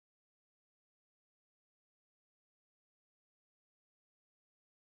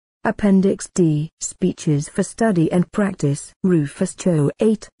Appendix D. Speeches for Study and Practice. Rufus Cho.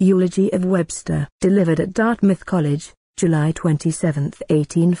 8. Eulogy of Webster. Delivered at Dartmouth College, July 27,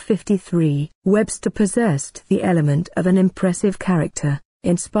 1853. Webster possessed the element of an impressive character,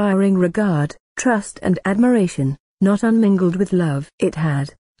 inspiring regard, trust and admiration, not unmingled with love. It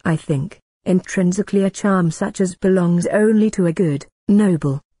had, I think, intrinsically a charm such as belongs only to a good,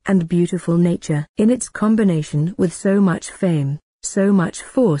 noble, and beautiful nature. In its combination with so much fame, so much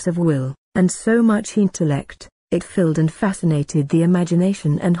force of will, and so much intellect, it filled and fascinated the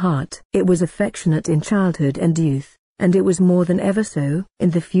imagination and heart. It was affectionate in childhood and youth, and it was more than ever so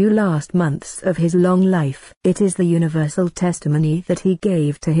in the few last months of his long life. It is the universal testimony that he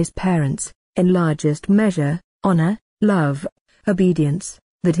gave to his parents, in largest measure, honor, love, obedience,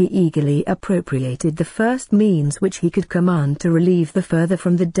 that he eagerly appropriated the first means which he could command to relieve the further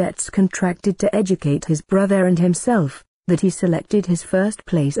from the debts contracted to educate his brother and himself, that he selected his first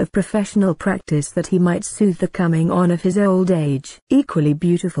place of professional practice that he might soothe the coming on of his old age. Equally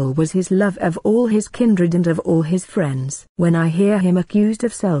beautiful was his love of all his kindred and of all his friends. When I hear him accused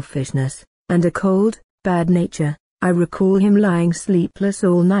of selfishness, and a cold, bad nature, I recall him lying sleepless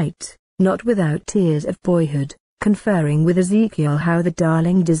all night, not without tears of boyhood, conferring with Ezekiel how the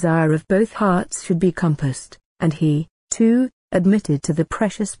darling desire of both hearts should be compassed, and he, too, admitted to the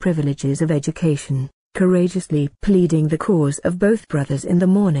precious privileges of education, courageously pleading the cause of both brothers in the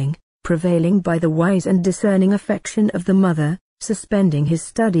morning, prevailing by the wise and discerning affection of the mother, suspending his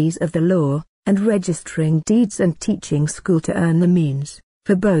studies of the law, and registering deeds and teaching school to earn the means,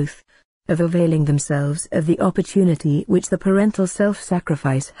 for both, of availing themselves of the opportunity which the parental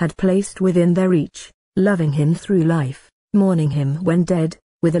self-sacrifice had placed within their reach, loving him through life, mourning him when dead,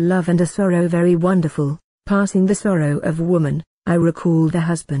 with a love and a sorrow very wonderful, passing the sorrow of woman. I recall the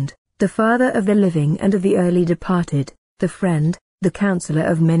husband, the father of the living and of the early departed, the friend, the counselor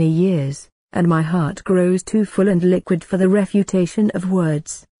of many years, and my heart grows too full and liquid for the refutation of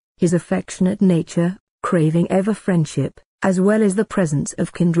words. His affectionate nature, craving ever friendship, as well as the presence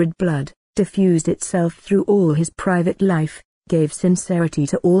of kindred blood, diffused itself through all his private life, gave sincerity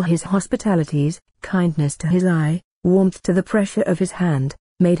to all his hospitalities, kindness to his eye, warmth to the pressure of his hand,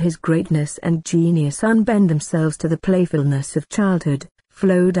 made his greatness and genius unbend themselves to the playfulness of childhood,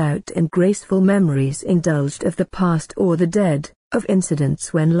 flowed out in graceful memories indulged of the past or the dead, of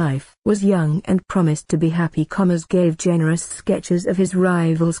incidents when life was young and promised to be happy, gave generous sketches of his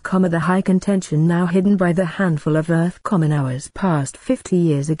rivals, the high contention now hidden by the handful of earth, hours past 50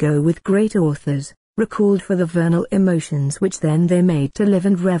 years ago with great authors, recalled for the vernal emotions which then they made to live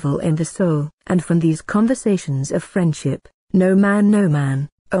and revel in the soul, and from these conversations of friendship, no man,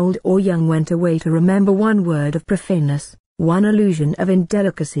 old or young, went away to remember one word of profaneness, one allusion of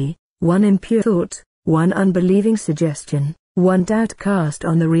indelicacy, one impure thought, one unbelieving suggestion, one doubt cast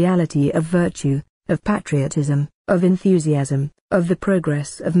on the reality of virtue, of patriotism, of enthusiasm, of the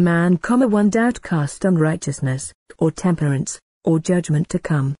progress of man, one doubt cast on righteousness, or temperance, or judgment to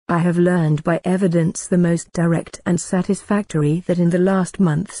come. I have learned by evidence the most direct and satisfactory that in the last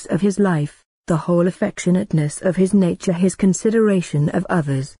months of his life, the whole affectionateness of his nature, his consideration of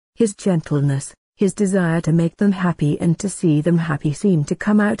others, his gentleness, his desire to make them happy and to see them happy seemed to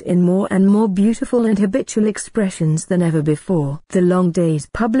come out in more and more beautiful and habitual expressions than ever before. The long day's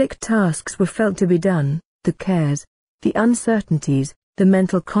public tasks were felt to be done, the cares, the uncertainties, the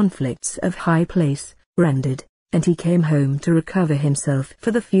mental conflicts of high place, rendered, and he came home to recover himself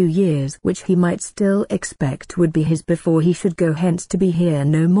for the few years which he might still expect would be his before he should go hence to be here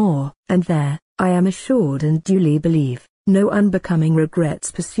no more. And there, I am assured and duly believe, no unbecoming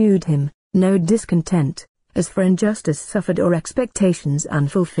regrets pursued him, no discontent, as for injustice suffered or expectations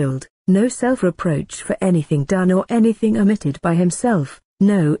unfulfilled, no self-reproach for anything done or anything omitted by himself,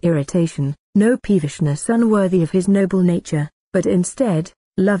 no irritation, no peevishness unworthy of his noble nature, but instead,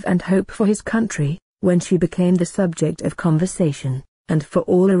 love and hope for his country, when she became the subject of conversation, and for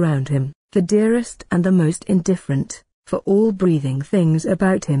all around him, the dearest and the most indifferent, for all breathing things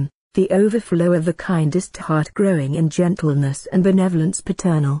about him, the overflow of the kindest heart growing in gentleness and benevolence,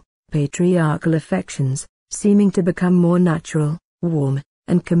 paternal, patriarchal affections, seeming to become more natural, warm,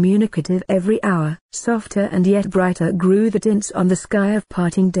 and communicative every hour. Softer and yet brighter grew the tints on the sky of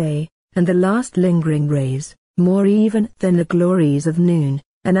parting day, and the last lingering rays, more even than the glories of noon,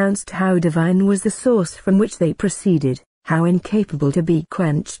 announced how divine was the source from which they proceeded, how incapable to be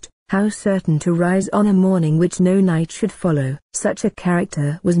quenched, how certain to rise on a morning which no night should follow. Such a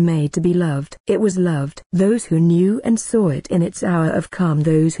character was made to be loved. It was loved. Those who knew and saw it in its hour of calm,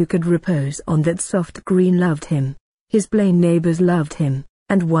 those who could repose on that soft green, loved him. His plain neighbors loved him,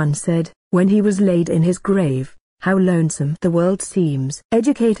 and one said, when he was laid in his grave, How lonesome the world seems.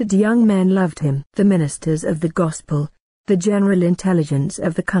 Educated young men loved him. The ministers of the gospel, the general intelligence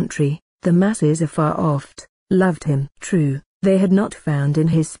of the country, the masses afar off, loved him. True, they had not found in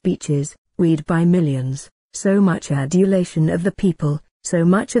his speeches, read by millions, so much adulation of the people, so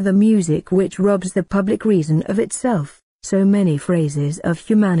much of the music which robs the public reason of itself, so many phrases of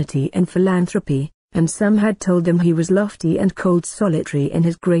humanity and philanthropy, and some had told them he was lofty and cold, solitary in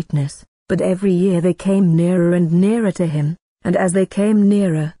his greatness, but every year they came nearer and nearer to him, and as they came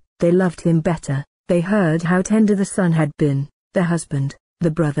nearer, they loved him better. They heard how tender the son had been, the husband,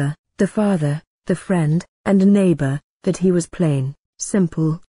 the brother, the father, the friend, and neighbor, that he was plain,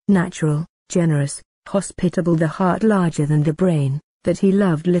 simple, natural, generous, hospitable, the heart larger than the brain, that he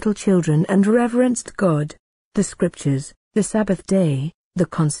loved little children and reverenced God. The Scriptures, the Sabbath day, the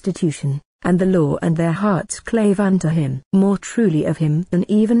Constitution, and the law, and their hearts clave unto him. More truly of him than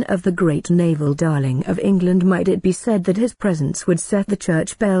even of the great naval darling of England might it be said that his presence would set the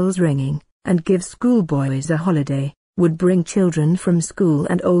church bells ringing, and give schoolboys a holiday, would bring children from school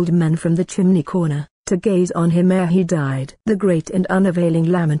and old men from the chimney corner, to gaze on him ere he died. The great and unavailing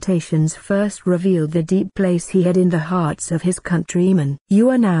lamentations first revealed the deep place he had in the hearts of his countrymen. You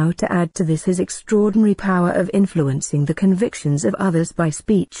are now to add to this his extraordinary power of influencing the convictions of others by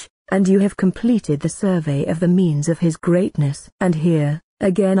speech, and you have completed the survey of the means of his greatness. And here,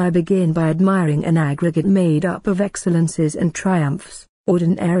 again, I begin by admiring an aggregate made up of excellences and triumphs,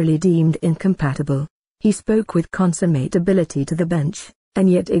 ordinarily deemed incompatible. He spoke with consummate ability to the bench, and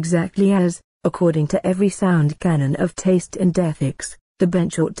yet exactly as, according to every sound canon of taste and ethics, the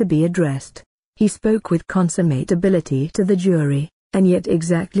bench ought to be addressed. He spoke with consummate ability to the jury, and yet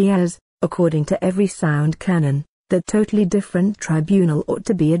exactly as, according to every sound canon, the totally different tribunal ought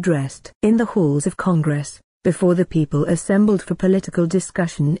to be addressed. In the halls of Congress, before the people assembled for political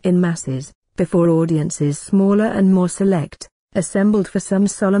discussion in masses, before audiences smaller and more select, assembled for some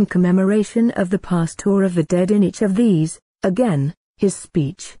solemn commemoration of the past or of the dead, in each of these, again, his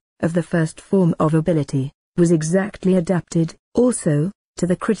speech, of the first form of ability, was exactly adapted, also, to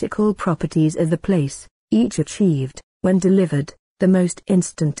the critical properties of the place. Each achieved, when delivered, the most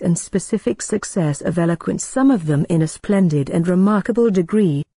instant and specific success of eloquence, some of them in a splendid and remarkable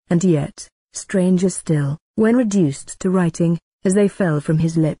degree, and yet, stranger still, when reduced to writing, as they fell from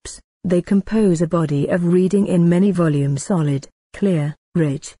his lips, they compose a body of reading in many volumes, solid, clear,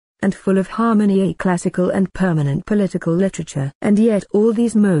 rich, and full of harmony, a classical and permanent political literature. And yet all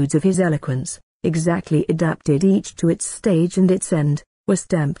these modes of his eloquence, exactly adapted each to its stage and its end, were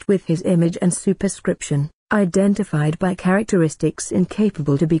stamped with his image and superscription, identified by characteristics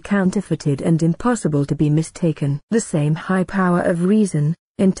incapable to be counterfeited and impossible to be mistaken. The same high power of reason,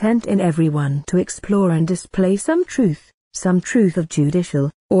 intent in every one to explore and display some truth of judicial,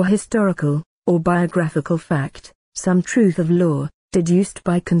 or historical, or biographical fact, some truth of law, deduced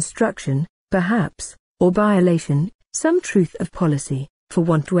by construction, perhaps, or violation, some truth of policy, for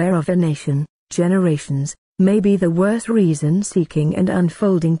want whereof a nation, generations, may be the worse reason seeking and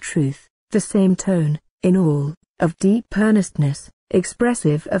unfolding truth, the same tone, in all, of deep earnestness,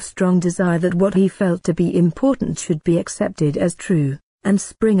 expressive of strong desire that what he felt to be important should be accepted as true, and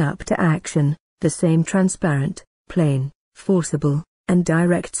spring up to action, the same transparent, plain, forcible, and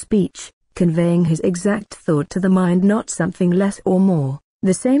direct speech, conveying his exact thought to the mind, not something less or more,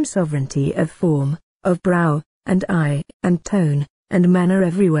 the same sovereignty of form, of brow, and eye, and tone, and manner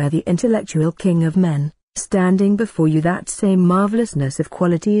everywhere, the intellectual king of men, standing before you, that same marvelousness of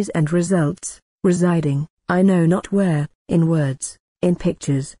qualities and results, residing, I know not where, in words, in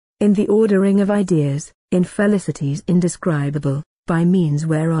pictures, in the ordering of ideas, in felicities indescribable, by means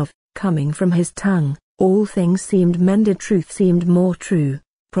whereof, coming from his tongue, all things seemed mended, truth seemed more true,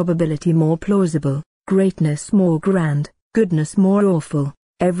 probability more plausible, greatness more grand, goodness more awful,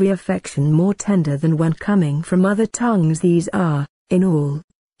 every affection more tender than when coming from other tongues. These are, in all,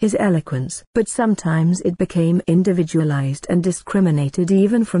 his eloquence. But sometimes it became individualized and discriminated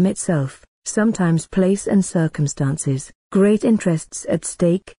even from itself, sometimes place and circumstances, great interests at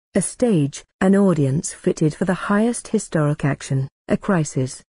stake, a stage, an audience fitted for the highest historic action, a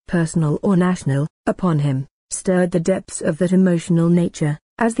crisis, personal or national, upon him, stirred the depths of that emotional nature,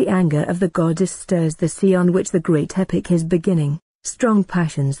 as the anger of the goddess stirs the sea on which the great epic is beginning. Strong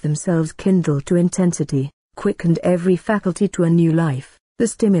passions themselves kindled to intensity, quickened every faculty to a new life. The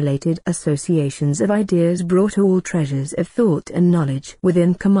stimulated associations of ideas brought all treasures of thought and knowledge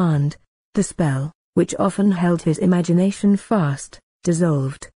within command. The spell, which often held his imagination fast,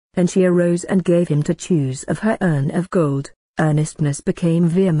 dissolved, and she arose and gave him to choose of her urn of gold. Earnestness became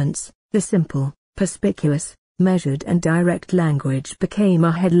vehemence, the simple, perspicuous, measured and direct language became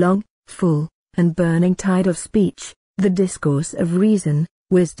a headlong, full, and burning tide of speech, the discourse of reason,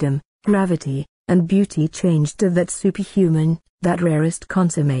 wisdom, gravity, and beauty changed to that superhuman, that rarest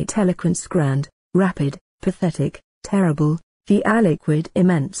consummate eloquence, grand, rapid, pathetic, terrible, the aliquid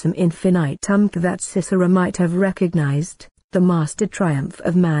immensum infinitum that Cicero might have recognized, the master triumph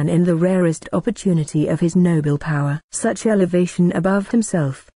of man in the rarest opportunity of his noble power. Such elevation above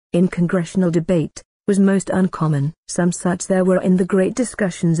himself, in congressional debate, was most uncommon. Some such there were in the great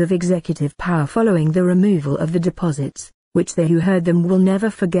discussions of executive power following the removal of the deposits, which they who heard them will never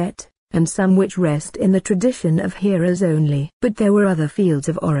forget, and some which rest in the tradition of hearers only. But there were other fields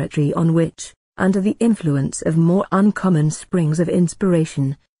of oratory on which, under the influence of more uncommon springs of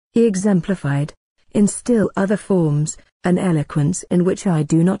inspiration, he exemplified, in still other forms, an eloquence in which I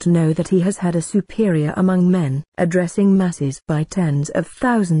do not know that he has had a superior among men. Addressing masses by tens of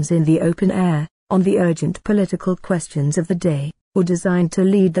thousands in the open air, on the urgent political questions of the day, or designed to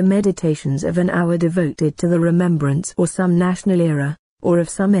lead the meditations of an hour devoted to the remembrance or some national era, or of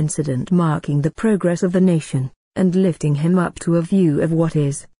some incident marking the progress of the nation, and lifting him up to a view of what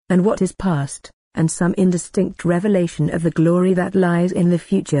is, and what is past, and some indistinct revelation of the glory that lies in the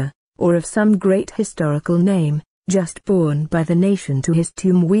future, or of some great historical name, just borne by the nation to his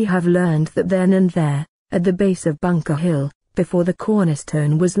tomb. We have learned that then and there, at the base of Bunker Hill, before the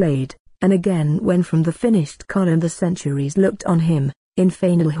cornerstone was laid, and again when from the finished column the centuries looked on him, in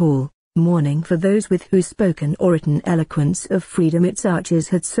Faneuil Hall, mourning for those with whose spoken or written eloquence of freedom its arches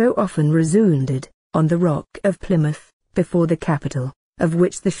had so often resounded, on the rock of Plymouth, before the Capitol, of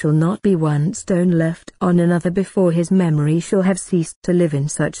which there shall not be one stone left on another before his memory shall have ceased to live in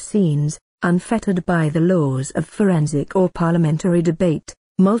such scenes, unfettered by the laws of forensic or parliamentary debate,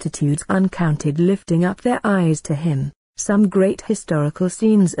 multitudes uncounted lifting up their eyes to him, some great historical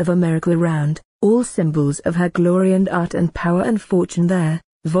scenes of America around, all symbols of her glory and art and power and fortune there,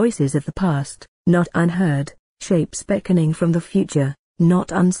 voices of the past, not unheard, shapes beckoning from the future,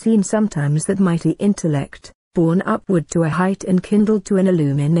 not unseen sometimes, that mighty intellect, borne upward to a height and kindled to an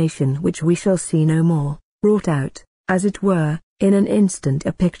illumination which we shall see no more, wrought out, as it were, in an instant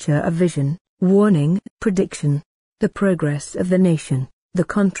a picture of vision, warning, prediction, the progress of the nation, the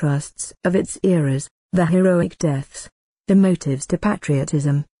contrasts of its eras, the heroic deaths, the motives to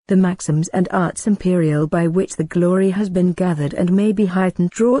patriotism, the maxims and arts imperial by which the glory has been gathered and may be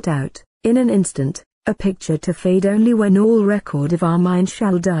heightened, wrought out, in an instant, a picture to fade only when all record of our mind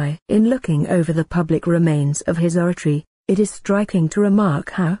shall die. In looking over the public remains of his oratory, it is striking to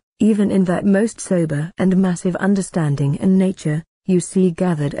remark how, even in that most sober and massive understanding and nature, you see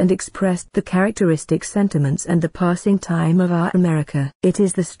gathered and expressed the characteristic sentiments and the passing time of our America. It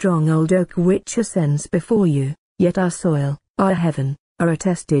is the strong old oak which ascends before you, yet our soil, our heaven, are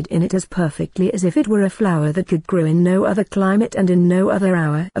attested in it as perfectly as if it were a flower that could grow in no other climate and in no other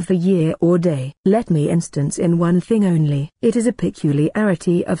hour of the year or day. Let me instance in one thing only. It is a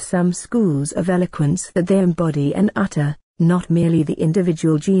peculiarity of some schools of eloquence that they embody and utter, not merely the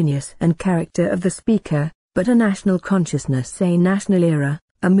individual genius and character of the speaker, but a national consciousness, a national era,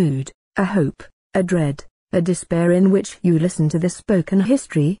 a mood, a hope, a dread, a despair in which you listen to the spoken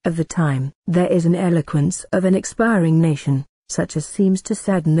history of the time. There is an eloquence of an expiring nation, such as seems to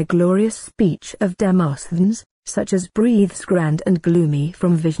sadden the glorious speech of Demosthenes, such as breathes grand and gloomy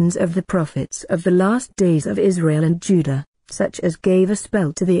from visions of the prophets of the last days of Israel and Judah, such as gave a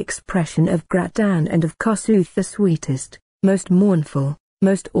spell to the expression of Gratan and of Kossuth, the sweetest, most mournful,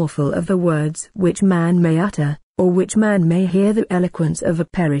 most awful of the words which man may utter, or which man may hear, the eloquence of a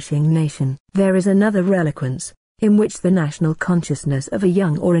perishing nation. There is another eloquence, in which the national consciousness of a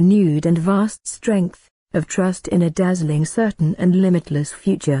young or renewed and vast strength, of trust in a dazzling certain and limitless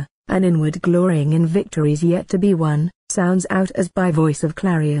future, an inward glorying in victories yet to be won, sounds out as by voice of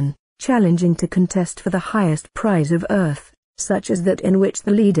clarion, challenging to contest for the highest prize of earth, such as that in which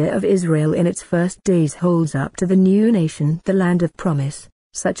the leader of Israel in its first days holds up to the new nation the land of promise,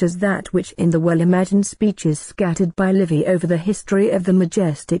 such as that which in the well-imagined speeches scattered by Livy over the history of the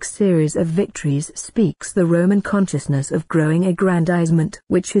majestic series of victories speaks the Roman consciousness of growing aggrandizement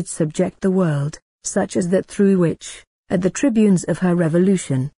which should subject the world, such as that through which, at the tribunes of her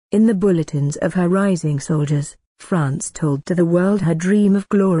revolution, in the bulletins of her rising soldiers, France told to the world her dream of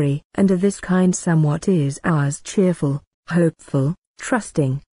glory, and of this kind somewhat is ours, cheerful, hopeful,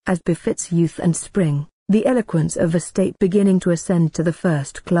 trusting, as befits youth and spring, the eloquence of a state beginning to ascend to the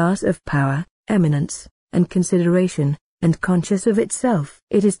first class of power, eminence, and consideration, and conscious of itself.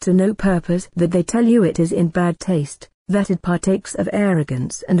 It is to no purpose that they tell you it is in bad taste, that it partakes of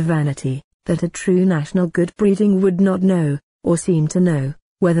arrogance and vanity, that a true national good breeding would not know, or seem to know,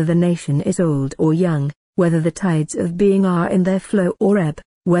 whether the nation is old or young, whether the tides of being are in their flow or ebb,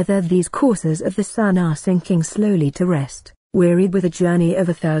 whether these coursers of the sun are sinking slowly to rest, wearied with a journey of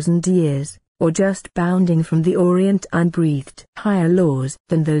 1,000 years, or just bounding from the Orient unbreathed. Higher laws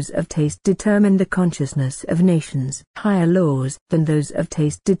than those of taste determine the consciousness of nations. Higher laws than those of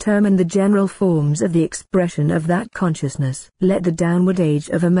taste determine the general forms of the expression of that consciousness. Let the downward age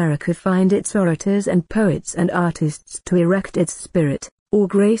of America find its orators and poets and artists to erect its spirit, or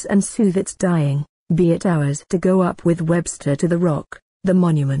grace and soothe its dying. Be it ours to go up with Webster to the rock, the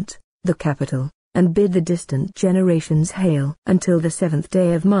monument, the Capitol, and bid the distant generations hail. Until the 7th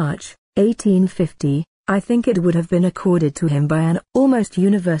day of March, 1850, I think it would have been accorded to him by an almost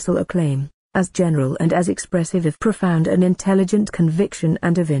universal acclaim, as general and as expressive of profound and intelligent conviction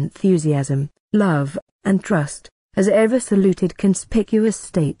and of enthusiasm, love, and trust, as ever saluted conspicuous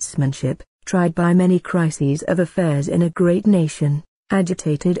statesmanship, tried by many crises of affairs in a great nation,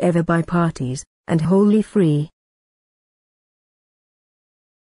 agitated ever by parties, and wholly free,